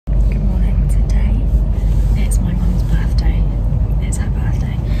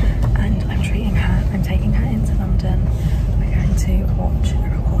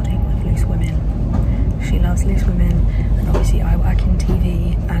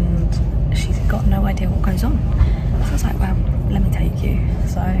goes on. So I was like, well, let me take you.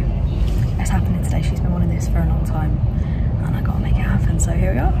 So it's happening today. She's been wanting this for a long time and I gotta make it happen. So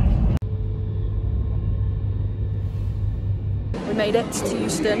here we are. We made it to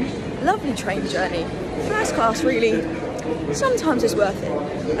Euston. Lovely train journey. First class, really. Sometimes it's worth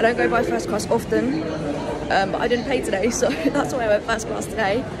it. I don't go by first class often, but I didn't pay today, so that's why I went first class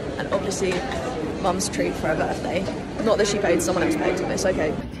today. And obviously, Mum's treat for her birthday. Not that she paid, someone else paid, but it's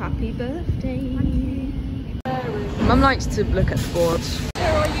okay. Happy birthday. Mum likes to look at the boards.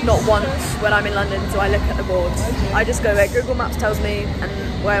 Not once when I'm in London do I look at the boards. I just go where Google Maps tells me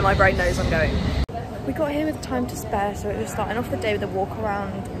and where my brain knows I'm going. We got here with time to spare, so it was starting off the day with a walk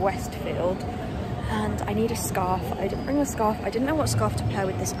around Westfield. And I need a scarf. I didn't bring a scarf. I didn't know what scarf to pair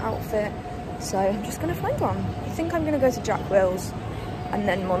with this outfit, so I'm just gonna find one. I think I'm gonna go to Jack Wills and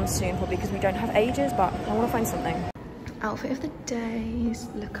then Monsoon probably, because we don't have ages, but I want to find something. Outfit of the day.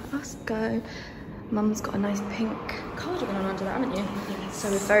 Look at us go. Mum's got a nice pink cardigan on under that, haven't you? So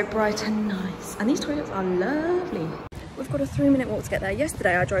we're very bright and nice. And these toilets are lovely. We've got a 3-minute walk to get there.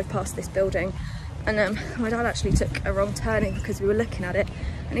 Yesterday I drove past this building and my dad actually took a wrong turning because we were looking at it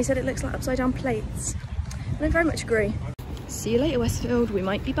and he said it looks like upside down plates. And I very much agree. See you later, Westfield. We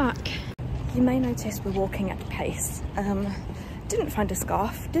might be back. You may notice we're walking at pace. Didn't find a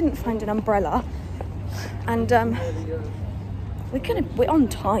scarf, didn't find an umbrella, and we're on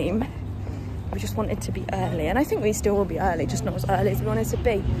time. We just wanted to be early, and I think we still will be early, just not as early as we wanted to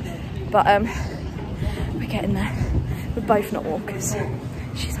be. But we're getting there. We're both not walkers.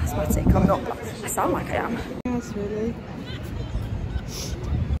 She's asthmatic, I'm not, but I sound like I am. Yes, really.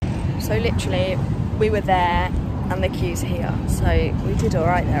 So literally, we were there, and the queue's here. So we did all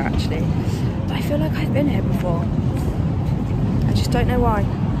right there, actually. But I feel like I've been here before. I just don't know why.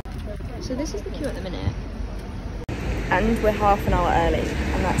 So this is the queue at the minute. And we're half an hour early,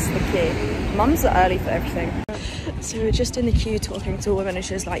 and that's the queue. Mum's early for everything. So we're just in the queue talking to a woman and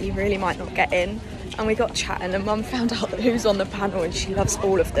she was like, you really might not get in. And we got chatting and Mum found out who's on the panel and she loves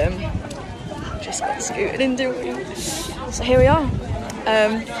all of them. Just got scooted in, didn't we? So here we are.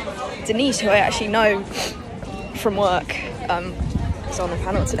 Denise, who I actually know from work, is on the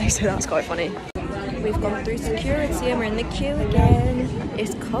panel today, so that's quite funny. We've gone through security and we're in the queue again.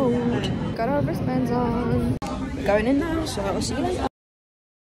 It's cold. Got our wristbands on. We're going in now, so I'll see you later.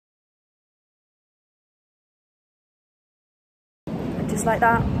 And just like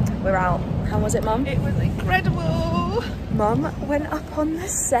that, we're out. How was it, Mum? It was incredible. Mum went up on the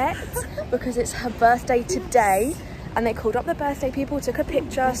set because it's her birthday today and they called up the birthday people, took a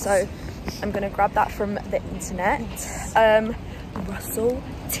picture, so I'm gonna grab that from the internet. Russell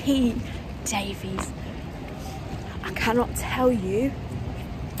T Davies. I cannot tell you,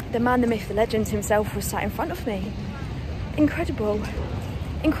 the man, the myth, the legend himself was sat in front of me. Incredible,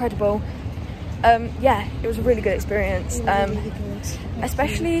 incredible. Yeah, it was a really good experience.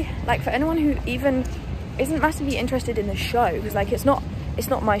 Especially like for anyone who even isn't massively interested in the show, because like it's not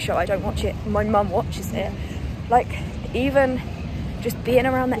my show, I don't watch it, my mum watches it. Like even just being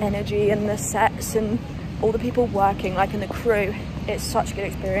around the energy and the sets and all the people working, like, and the crew, it's such a good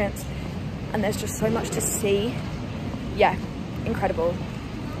experience. And there's just so much to see. Yeah, incredible.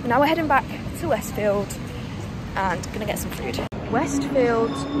 Now we're heading back to Westfield and gonna get some food.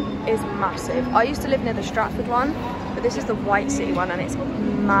 Westfield is massive. I used to live near the Stratford one, but this is the White City one and it's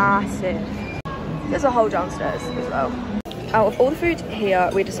massive. There's a hole downstairs as well. Out of all the food here,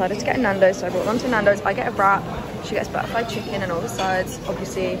 we decided to get a Nando's, so I brought Mum to Nando's. I get a wrap, she gets butterfly chicken and all the sides,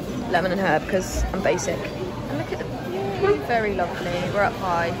 obviously lemon and herb because I'm basic. And look at the view, very lovely. We're up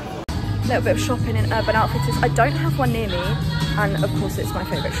high. A little bit of shopping in Urban Outfitters. I don't have one near me, and of course it's my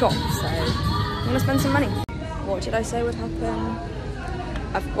favourite shop, so I'm gonna spend some money. What did I say would happen?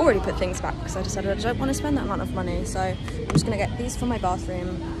 I've already put things back because I decided I don't want to spend that amount of money, so I'm just gonna get these for my bathroom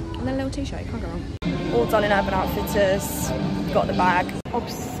and then a little t-shirt, can't go wrong. All done in Urban Outfitters, got the bag.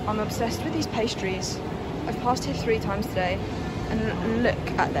 I'm obsessed with these pastries. I've passed here 3 times today and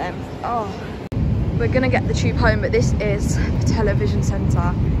look at them. Oh, we're gonna get the tube home, but this is the television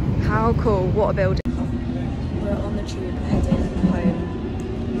centre. How cool, what a building. We're on the tube heading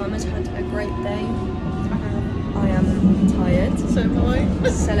home. Mum has had a great day. I am tired. So am I.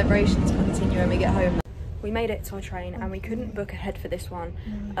 Celebrations continue when we get home. We made it to our train and we couldn't book ahead for this one,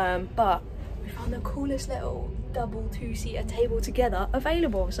 but we found the coolest little double 2-seater table together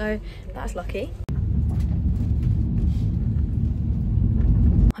available, so that's lucky.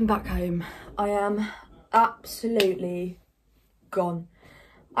 I'm back home. I am absolutely gone.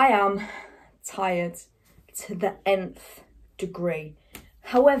 I am tired to the nth degree.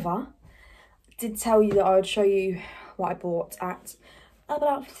 However, I did tell you that I would show you what I bought at Urban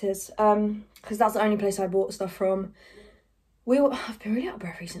Outfitters, because that's the only place I bought stuff from. I've been really out of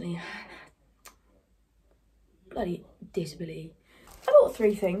breath recently. Bloody disability. I bought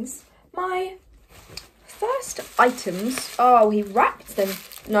 3 things. My first items, oh, he wrapped them.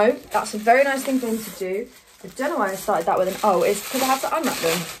 No, that's a very nice thing for him to do. I don't know why I started that with an oh, it's because I have to unwrap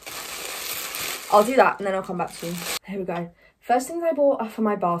them. I'll do that and then I'll come back to you. Here we go. First things I bought are for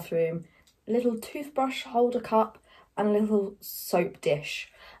my bathroom. A little toothbrush holder cup and a little soap dish.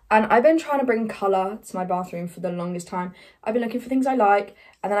 And I've been trying to bring colour to my bathroom for the longest time. I've been looking for things I like,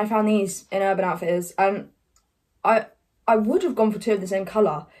 and then I found these in Urban Outfitters, and I would have gone for 2 of the same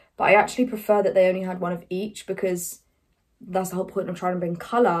colour, but I actually prefer that they only had 1 of each, because that's the whole point of trying to bring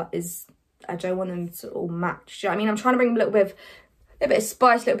colour, is I don't want them to all match. Do you know what I mean? I'm trying to bring a little bit of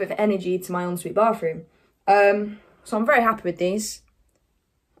spice, a little bit of energy to my ensuite bathroom. So I'm very happy with these.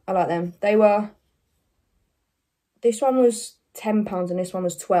 I like them. This one was £10 and this one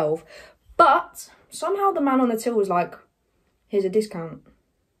was 12, but somehow the man on the till was like, here's a discount.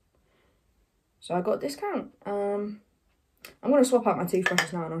 So I got a discount. I'm going to swap out my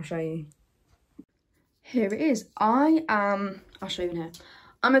toothbrushes now and I'll show you. Here it is. I'll show you in here.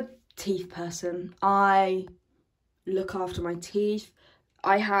 I'm a teeth person. I look after my teeth.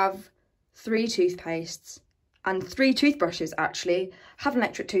 I have 3 toothpastes and 3 toothbrushes actually. I have an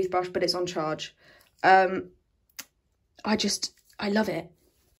electric toothbrush, but it's on charge. I love it.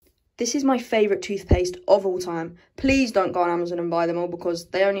 This is my favourite toothpaste of all time. Please don't go on Amazon and buy them all, because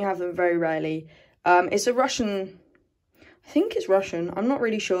they only have them very rarely. It's a Russian, I think it's Russian, I'm not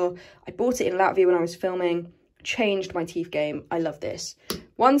really sure. I bought it in Latvia when I was filming, changed my teeth game. I love this.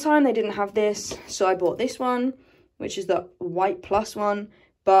 One time they didn't have this, so I bought this one, which is the white plus one,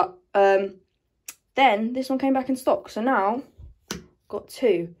 but then this one came back in stock, so now I've got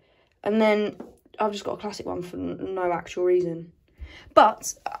 2. And then I've just got a classic one for no actual reason.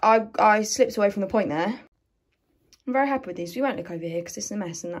 But I slipped away from the point there. I'm very happy with these. We won't look over here because it's a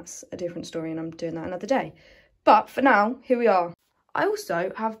mess, and that's a different story, and I'm doing that another day. But for now, here we are. I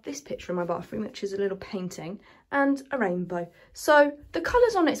also have this picture in my bathroom, which is a little painting and a rainbow. So the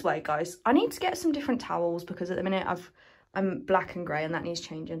colour's on its way, guys. I need to get some different towels because at the minute I'm black and grey and that needs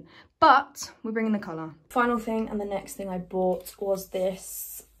changing. But we're bringing the colour. Final thing, and the next thing I bought was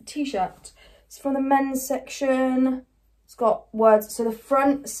this t-shirt. It's from the men's section. It's got words. So the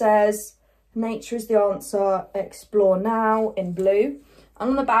front says, nature is the answer, explore now, in blue. And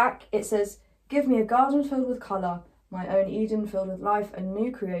on the back it says, give me a garden filled with colour, my own Eden filled with life and new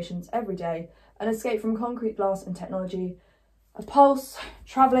creations every day, an escape from concrete, glass and technology, a pulse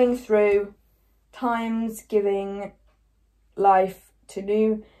travelling through times, giving life to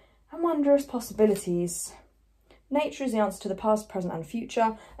new and wondrous possibilities. Nature is the answer to the past, present and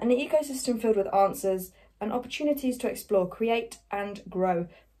future, and the ecosystem filled with answers and opportunities to explore, create and grow,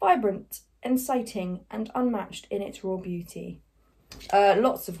 vibrant, inciting and unmatched in its raw beauty.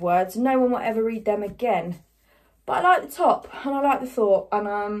 Lots of words, no one will ever read them again. But I like the top and I like the thought,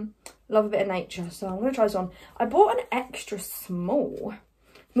 and love a bit of nature, so I'm going to try this on. I bought an extra small.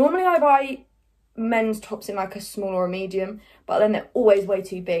 Normally I buy men's tops in like a small or a medium, but then they're always way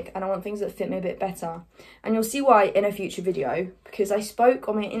too big and I want things that fit me a bit better. And you'll see why in a future video, because I spoke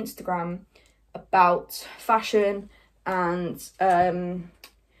on my Instagram about fashion and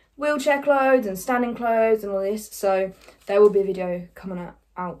wheelchair clothes and standing clothes and all this, so there will be a video coming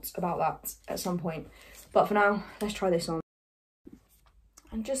out about that at some point. But for now, let's try this on.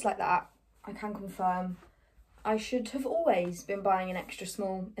 And just like that, I can confirm I should have always been buying an extra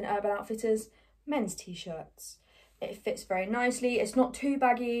small in Urban Outfitters men's t-shirts. It fits very nicely, it's not too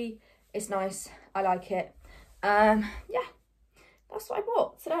baggy, it's nice, I like it. Yeah, that's what I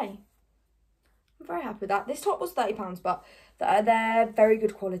bought today. I'm very happy with that. This top was £30, but they're very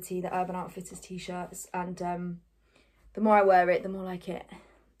good quality, the Urban Outfitters t-shirts, and the more I wear it, the more I like it.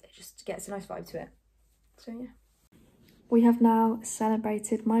 It just gets a nice vibe to it. So yeah. We have now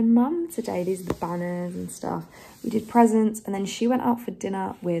celebrated my mum today. These are the banners and stuff. We did presents, and then she went out for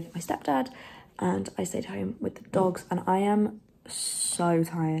dinner with my stepdad, and I stayed home with the dogs, and I am so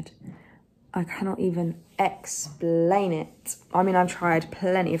tired. I cannot even explain it. I mean, I've tried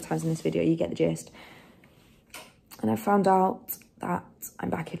plenty of times in this video, you get the gist. And I found out that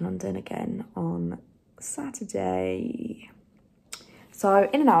I'm back in London again on Saturday. So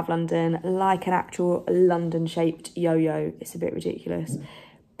in and out of London, like an actual London-shaped yo-yo. It's a bit ridiculous.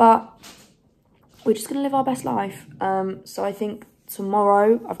 But we're just going to live our best life. So I think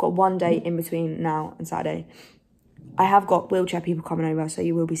tomorrow, I've got one day in between now and Saturday. I have got wheelchair people coming over, so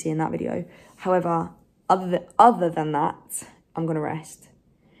you will be seeing that video. However, other than that, I'm going to rest.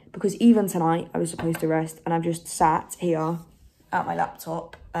 Because even tonight, I was supposed to rest, and I've just sat here at my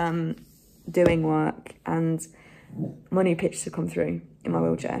laptop doing work, and my new pictures have come through in my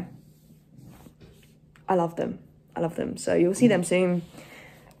wheelchair. I love them. I love them. So you'll see them soon.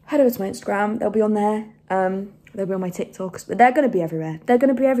 Head over to my Instagram. They'll be on there. They'll be on my TikToks. But they're going to be everywhere. They're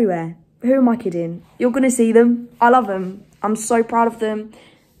going to be everywhere. Who am I kidding? You're going to see them. I love them. I'm so proud of them.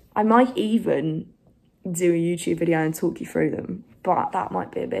 I might even do a YouTube video and talk you through them. But that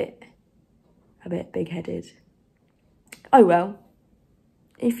might be a bit big-headed. Oh, well.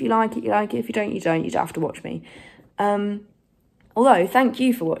 If you like it, you like it. If you don't, you don't. You don't have to watch me. Although, thank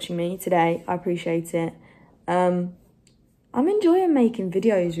you for watching me today. I appreciate it. I'm enjoying making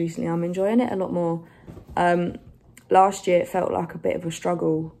videos recently. I'm enjoying it a lot more. Last year, it felt like a bit of a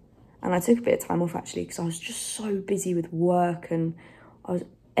struggle. And I took a bit of time off, actually, because I was just so busy with work and I was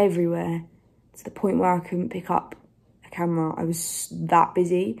everywhere to the point where I couldn't pick up a camera. I was that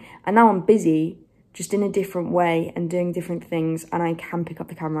busy. And now I'm busy, just in a different way and doing different things. And I can pick up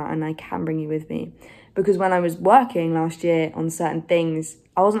the camera and I can bring you with me. Because when I was working last year on certain things,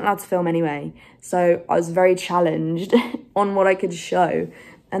 I wasn't allowed to film anyway. So I was very challenged on what I could show.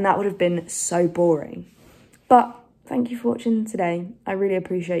 And that would have been so boring. But thank you for watching today. I really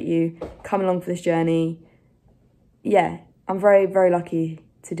appreciate you coming along for this journey. Yeah, I'm very, very lucky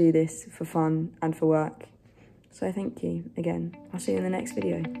to do this for fun and for work. So thank you again. I'll see you in the next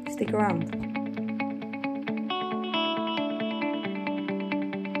video. Stick around.